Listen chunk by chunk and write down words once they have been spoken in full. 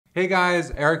Hey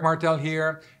guys, Eric Martel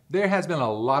here. There has been a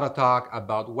lot of talk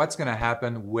about what's going to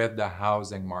happen with the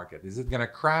housing market. Is it going to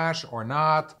crash or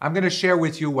not? I'm going to share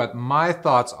with you what my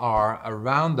thoughts are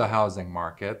around the housing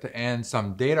market and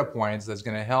some data points that's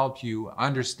going to help you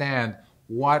understand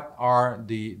what are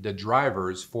the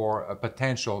drivers for a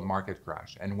potential market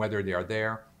crash and whether they are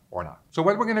there or not. So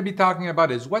what we're going to be talking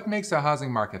about is what makes a housing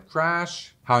market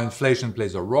crash, how inflation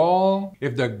plays a role,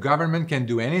 if the government can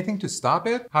do anything to stop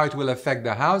it, how it will affect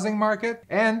the housing market,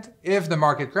 and if the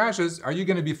market crashes, are you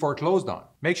going to be foreclosed on?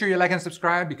 Make sure you like and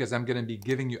subscribe because I'm going to be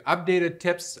giving you updated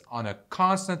tips on a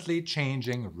constantly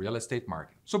changing real estate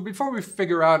market. So before we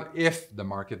figure out if the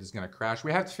market is going to crash,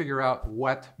 we have to figure out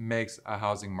what makes a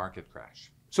housing market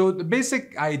crash. So the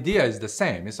basic idea is the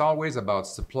same. It's always about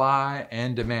supply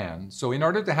and demand. So in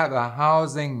order to have a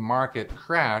housing market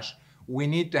crash, we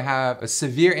need to have a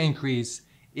severe increase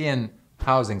in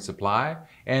housing supply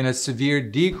and a severe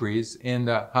decrease in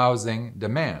the housing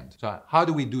demand. So how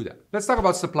do we do that? Let's talk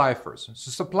about supply first. So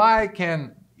supply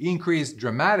can increase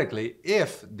dramatically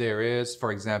if there is,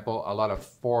 for example, a lot of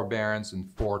forbearance and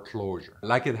foreclosure.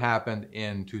 Like it happened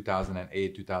in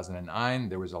 2008, 2009,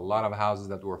 there was a lot of houses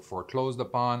that were foreclosed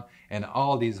upon, and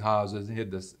all these houses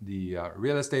hit the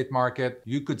real estate market.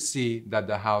 You could see that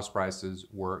the house prices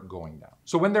were going down.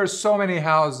 So when there's so many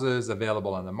houses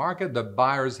available on the market, the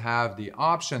buyers have the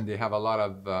option, they have a lot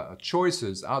of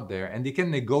choices out there, and they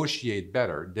can negotiate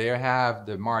better.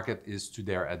 The market is to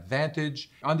their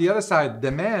advantage. On the other side,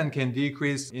 demand can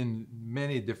decrease in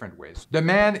many different ways.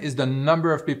 Demand is the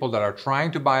number of people that are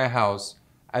trying to buy a house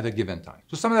at a given time.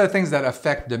 So some of the things that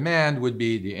affect demand would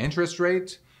be the interest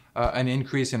rate, an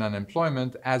increase in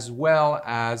unemployment, as well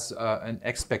as an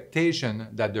expectation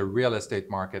that the real estate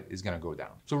market is going to go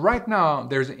down. So right now,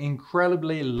 there's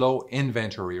incredibly low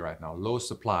inventory right now, low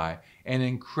supply, and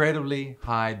incredibly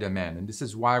high demand. And this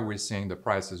is why we're seeing the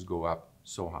prices go up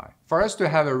so high. For us to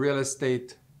have a real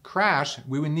estate crash,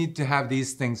 we would need to have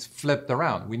these things flipped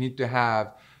around. We need to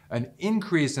have an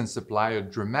increase in supply, a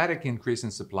dramatic increase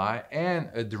in supply, and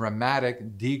a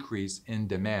dramatic decrease in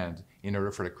demand in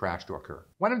order for the crash to occur.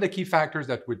 One of the key factors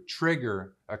that would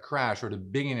trigger a crash or the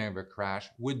beginning of a crash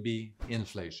would be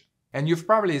inflation. And you've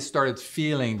probably started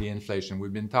feeling the inflation.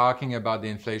 We've been talking about the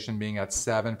inflation being at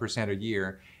 7% a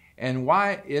year. And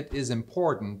why it is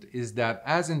important is that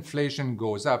as inflation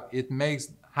goes up, it makes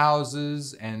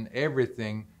houses and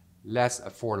everything less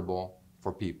affordable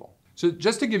for people. So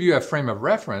just to give you a frame of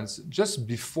reference, just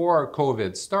before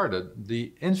COVID started,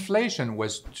 the inflation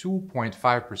was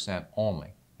 2.5%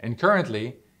 only. And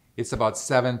currently, it's about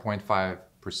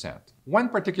 7.5%. One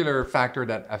particular factor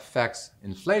that affects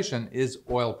inflation is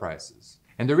oil prices.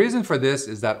 And the reason for this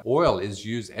is that oil is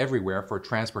used everywhere for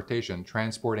transportation,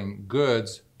 transporting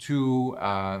goods to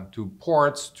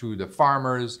ports, to the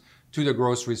farmers, to the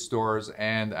grocery stores,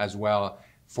 and as well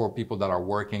for people that are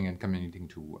working and commuting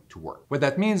to work. What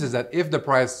that means is that if the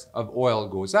price of oil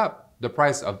goes up, the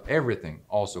price of everything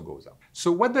also goes up.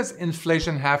 So what does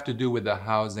inflation have to do with the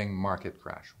housing market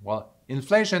crash? Well,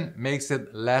 inflation makes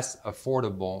it less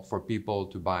affordable for people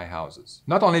to buy houses.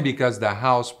 Not only because the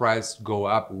house price go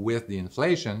up with the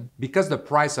inflation, because the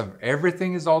price of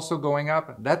everything is also going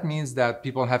up. That means that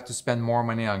people have to spend more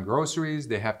money on groceries,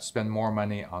 they have to spend more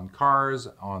money on cars,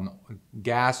 on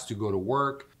gas to go to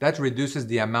work. That reduces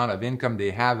the amount of income they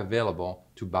have available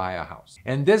to buy a house.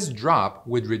 And this drop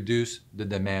would reduce the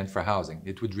demand for housing.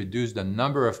 It would reduce the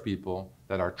number of people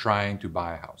that are trying to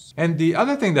buy a house. And the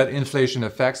other thing that inflation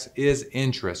affects is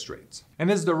interest rates. And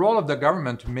it's the role of the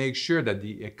government to make sure that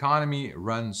the economy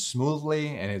runs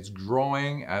smoothly and it's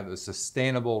growing at a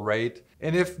sustainable rate.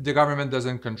 And if the government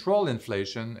doesn't control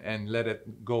inflation and let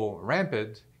it go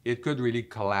rampant, it could really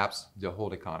collapse the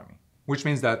whole economy. Which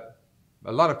means that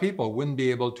a lot of people wouldn't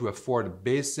be able to afford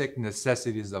basic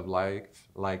necessities of life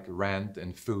like rent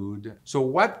and food. So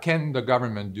what can the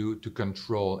government do to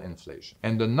control inflation?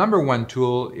 And the number one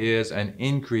tool is an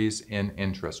increase in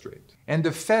interest rate. And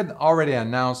the Fed already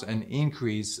announced an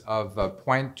increase of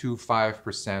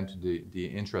 0.25% the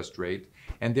interest rate.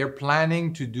 And they're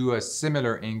planning to do a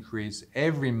similar increase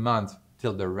every month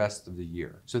till the rest of the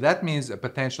year. So that means a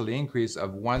potential increase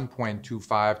of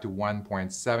 1.25 to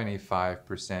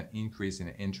 1.75% increase in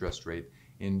interest rate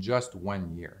in just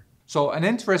 1 year. So an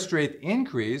interest rate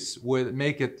increase would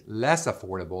make it less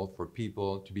affordable for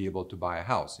people to be able to buy a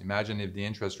house. Imagine if the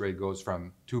interest rate goes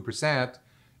from 2%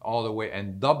 all the way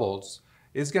and doubles,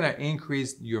 it's going to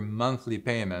increase your monthly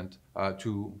payment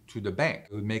to the bank.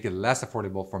 It would make it less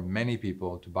affordable for many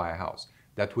people to buy a house.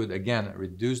 that would again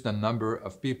reduce the number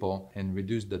of people and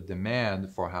reduce the demand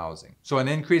for housing. So an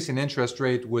increase in interest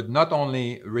rate would not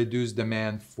only reduce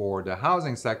demand for the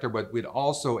housing sector, but would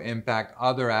also impact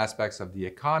other aspects of the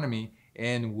economy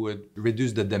and would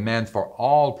reduce the demand for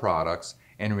all products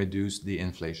and reduce the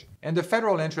inflation. And the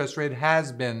federal interest rate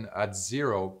has been at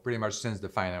zero pretty much since the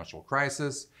financial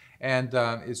crisis. And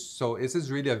so this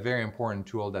is really a very important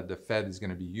tool that the Fed is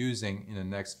going to be using in the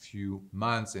next few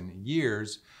months and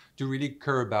years to really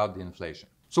curb out the inflation.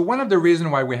 So one of the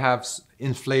reasons why we have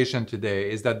inflation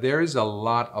today is that there is a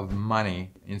lot of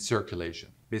money in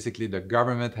circulation. Basically, the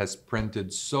government has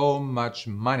printed so much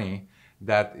money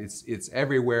that it's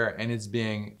everywhere, and it's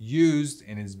being used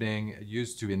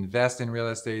to invest in real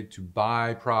estate, to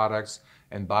buy products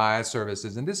and buy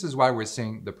services. And this is why we're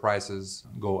seeing the prices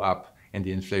go up and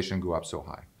the inflation go up so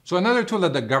high. So another tool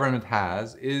that the government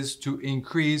has is to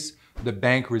increase the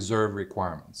bank reserve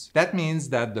requirements. That means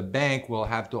that the bank will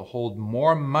have to hold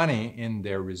more money in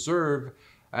their reserve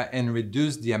and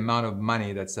reduce the amount of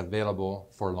money that's available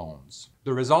for loans.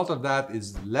 The result of that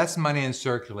is less money in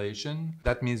circulation.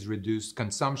 That means reduced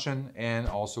consumption and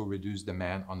also reduced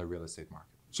demand on the real estate market.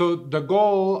 So the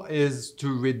goal is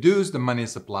to reduce the money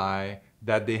supply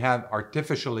that they have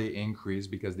artificially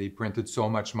increased because they printed so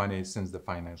much money since the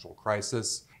financial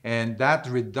crisis. And that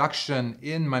reduction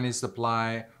in money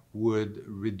supply would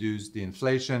reduce the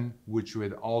inflation, which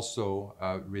would also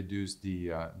reduce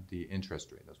the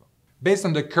interest rate as well. Based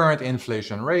on the current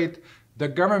inflation rate, the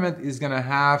government is going to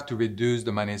have to reduce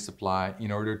the money supply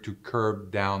in order to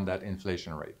curb down that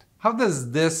inflation rate. How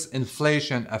does this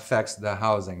inflation affect the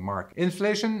housing market?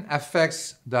 Inflation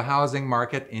affects the housing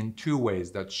market in two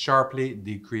ways that sharply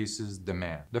decreases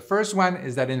demand. The first one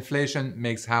is that inflation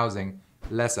makes housing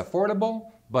less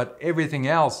affordable, but everything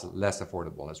else less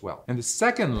affordable as well. And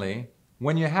secondly,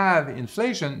 when you have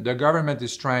inflation, the government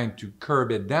is trying to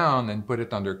curb it down and put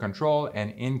it under control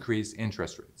and increase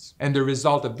interest rates. And the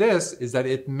result of this is that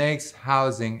it makes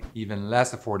housing even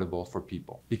less affordable for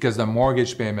people because the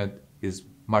mortgage payment is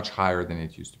much higher than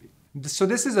it used to be. So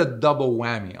this is a double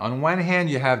whammy. On one hand,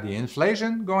 you have the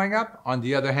inflation going up. On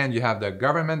the other hand, you have the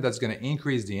government that's going to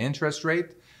increase the interest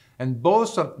rate. And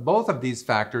both of these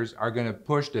factors are going to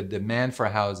push the demand for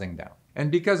housing down. And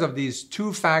because of these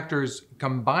two factors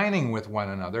combining with one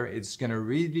another, it's going to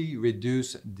really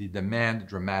reduce the demand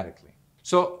dramatically.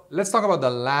 So let's talk about the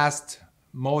last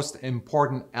most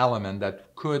important element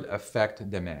that could affect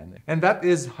demand, and that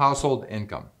is household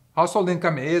income. Household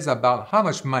income is about how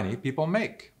much money people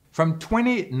make. From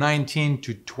 2019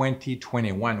 to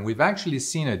 2021, we've actually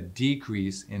seen a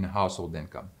decrease in household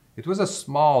income. It was a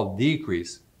small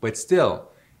decrease, but still,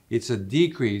 it's a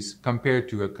decrease compared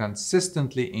to a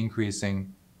consistently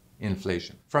increasing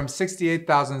inflation. From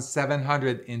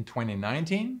 $68,700 in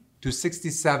 2019 to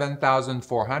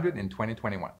 $67,400 in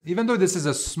 2021. Even though this is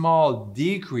a small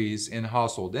decrease in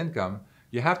household income,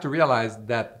 you have to realize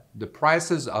that the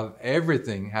prices of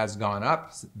everything has gone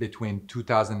up between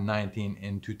 2019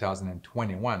 and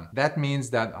 2021. That means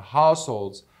that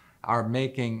households are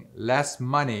making less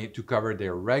money to cover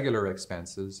their regular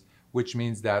expenses, which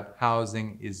means that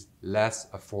housing is less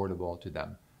affordable to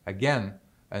them. Again,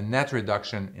 a net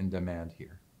reduction in demand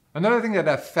here. Another thing that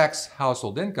affects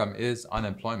household income is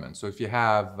unemployment. So if you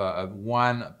have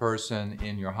one person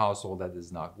in your household that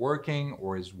is not working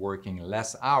or is working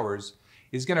less hours,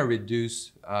 it's going to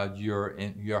reduce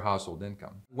your household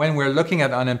income. When we're looking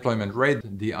at unemployment rate,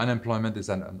 the unemployment is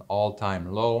at an all-time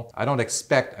low. I don't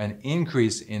expect an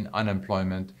increase in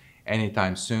unemployment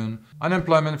anytime soon.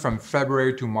 Unemployment from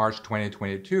February to March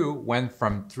 2022 went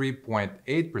from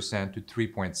 3.8% to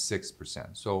 3.6%,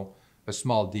 so a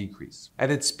small decrease.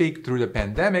 At its peak through the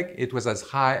pandemic, it was as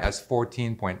high as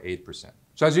 14.8%.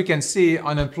 So as you can see,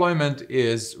 unemployment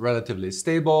is relatively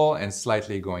stable and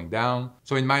slightly going down.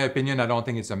 So in my opinion, I don't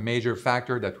think it's a major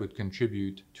factor that would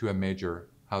contribute to a major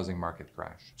housing market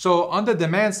crash. So on the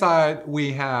demand side,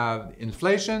 we have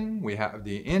inflation, we have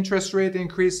the interest rate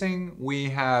increasing, we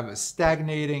have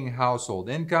stagnating household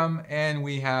income, and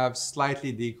we have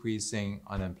slightly decreasing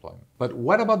unemployment. But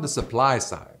what about the supply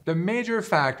side? The major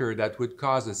factor that would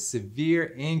cause a severe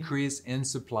increase in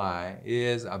supply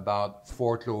is about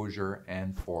foreclosure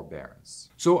and forbearance.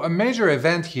 So a major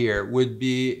event here would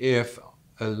be if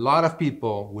a lot of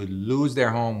people would lose their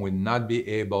home, would not be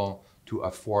able to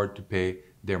afford to pay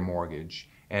their mortgage,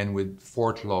 and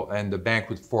the bank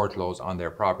would foreclose on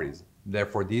their properties.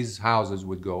 Therefore, these houses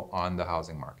would go on the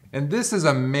housing market. And this is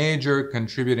a major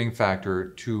contributing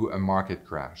factor to a market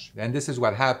crash. And this is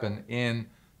what happened in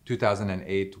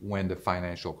 2008 when the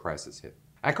financial crisis hit.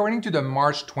 According to the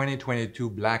March 2022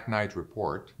 Black Knight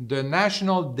report, the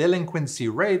national delinquency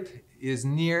rate is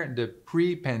near the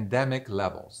pre-pandemic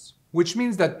levels, which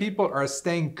means that people are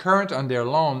staying current on their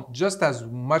loan just as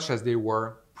much as they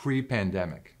were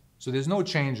pre-pandemic. So there's no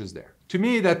changes there. To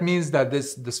me, that means that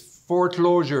this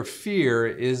foreclosure fear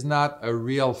is not a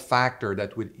real factor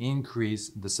that would increase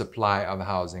the supply of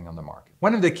housing on the market.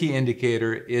 One of the key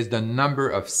indicators is the number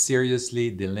of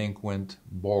seriously delinquent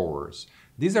borrowers.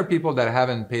 These are people that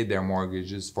haven't paid their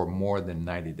mortgages for more than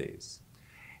 90 days.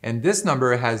 And this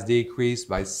number has decreased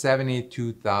by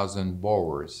 72,000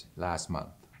 borrowers last month.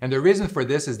 And the reason for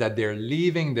this is that they're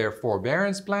leaving their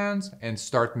forbearance plans and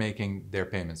start making their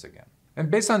payments again. And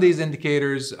based on these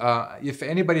indicators, if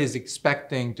anybody is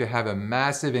expecting to have a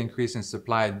massive increase in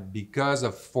supply because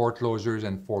of foreclosures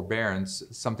and forbearance,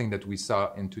 something that we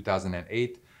saw in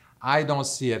 2008, I don't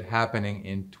see it happening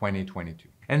in 2022.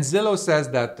 And Zillow says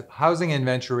that housing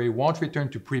inventory won't return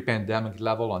to pre-pandemic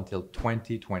level until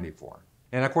 2024.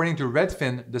 And according to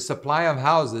Redfin, the supply of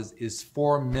houses is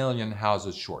 4 million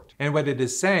houses short. And what it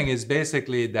is saying is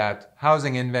basically that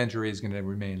housing inventory is going to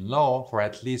remain low for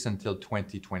at least until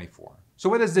 2024. So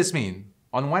what does this mean?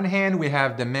 On one hand, we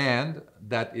have demand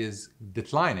that is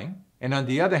declining. And on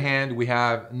the other hand, we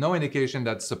have no indication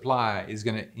that supply is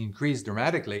going to increase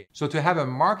dramatically. So to have a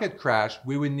market crash,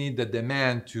 we would need the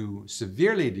demand to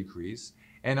severely decrease.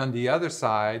 And on the other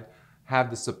side, have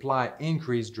the supply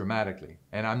increase dramatically.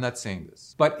 And I'm not saying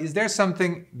this. But is there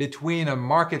something between a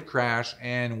market crash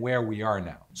and where we are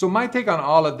now? So my take on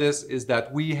all of this is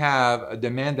that we have a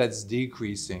demand that's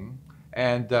decreasing.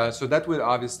 And so that would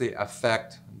obviously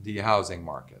affect the housing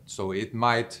market. So it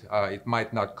might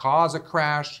not cause a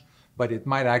crash, but it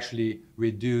might actually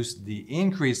reduce the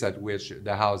increase at which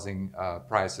the housing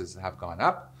prices have gone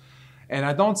up. And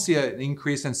I don't see an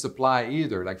increase in supply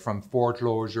either, like from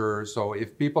foreclosure. So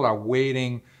if people are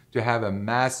waiting to have a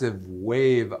massive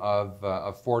wave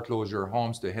of foreclosure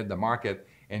homes to hit the market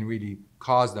and really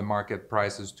cause the market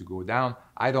prices to go down,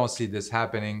 I don't see this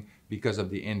happening because of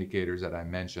the indicators that I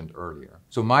mentioned earlier.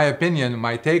 So my opinion,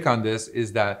 my take on this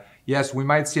is that, yes, we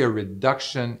might see a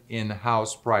reduction in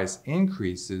house price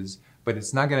increases, but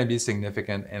it's not going to be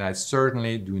significant, and I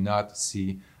certainly do not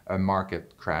see a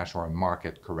market crash or a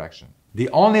market correction. The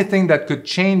only thing that could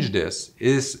change this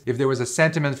is if there was a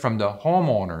sentiment from the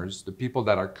homeowners, the people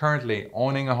that are currently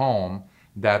owning a home,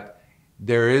 that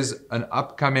there is an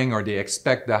upcoming, or they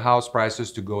expect the house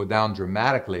prices to go down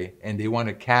dramatically and they want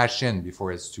to cash in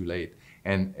before it's too late.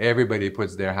 And everybody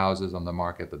puts their houses on the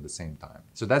market at the same time.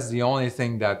 So that's the only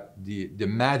thing that the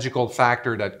magical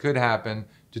factor that could happen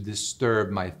to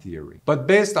disturb my theory. But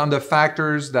based on the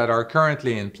factors that are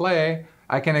currently in play,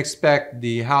 I can expect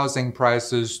the housing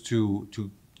prices to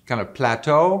kind of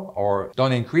plateau or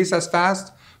don't increase as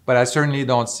fast, but I certainly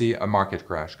don't see a market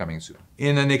crash coming soon.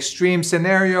 In an extreme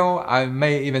scenario, I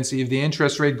may even see if the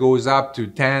interest rate goes up to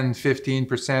 10,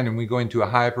 15% and we go into a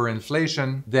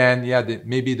hyperinflation, then yeah,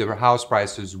 maybe the house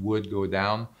prices would go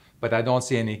down, but I don't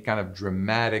see any kind of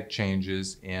dramatic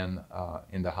changes in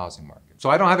the housing market. So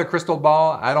I don't have a crystal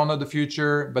ball, I don't know the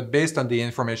future, but based on the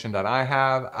information that I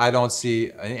have, I don't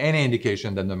see any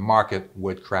indication that the market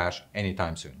would crash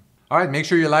anytime soon. All right, make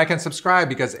sure you like and subscribe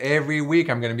because every week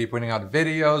I'm going to be putting out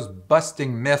videos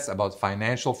busting myths about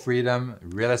financial freedom,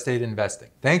 real estate investing.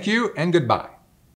 Thank you and goodbye.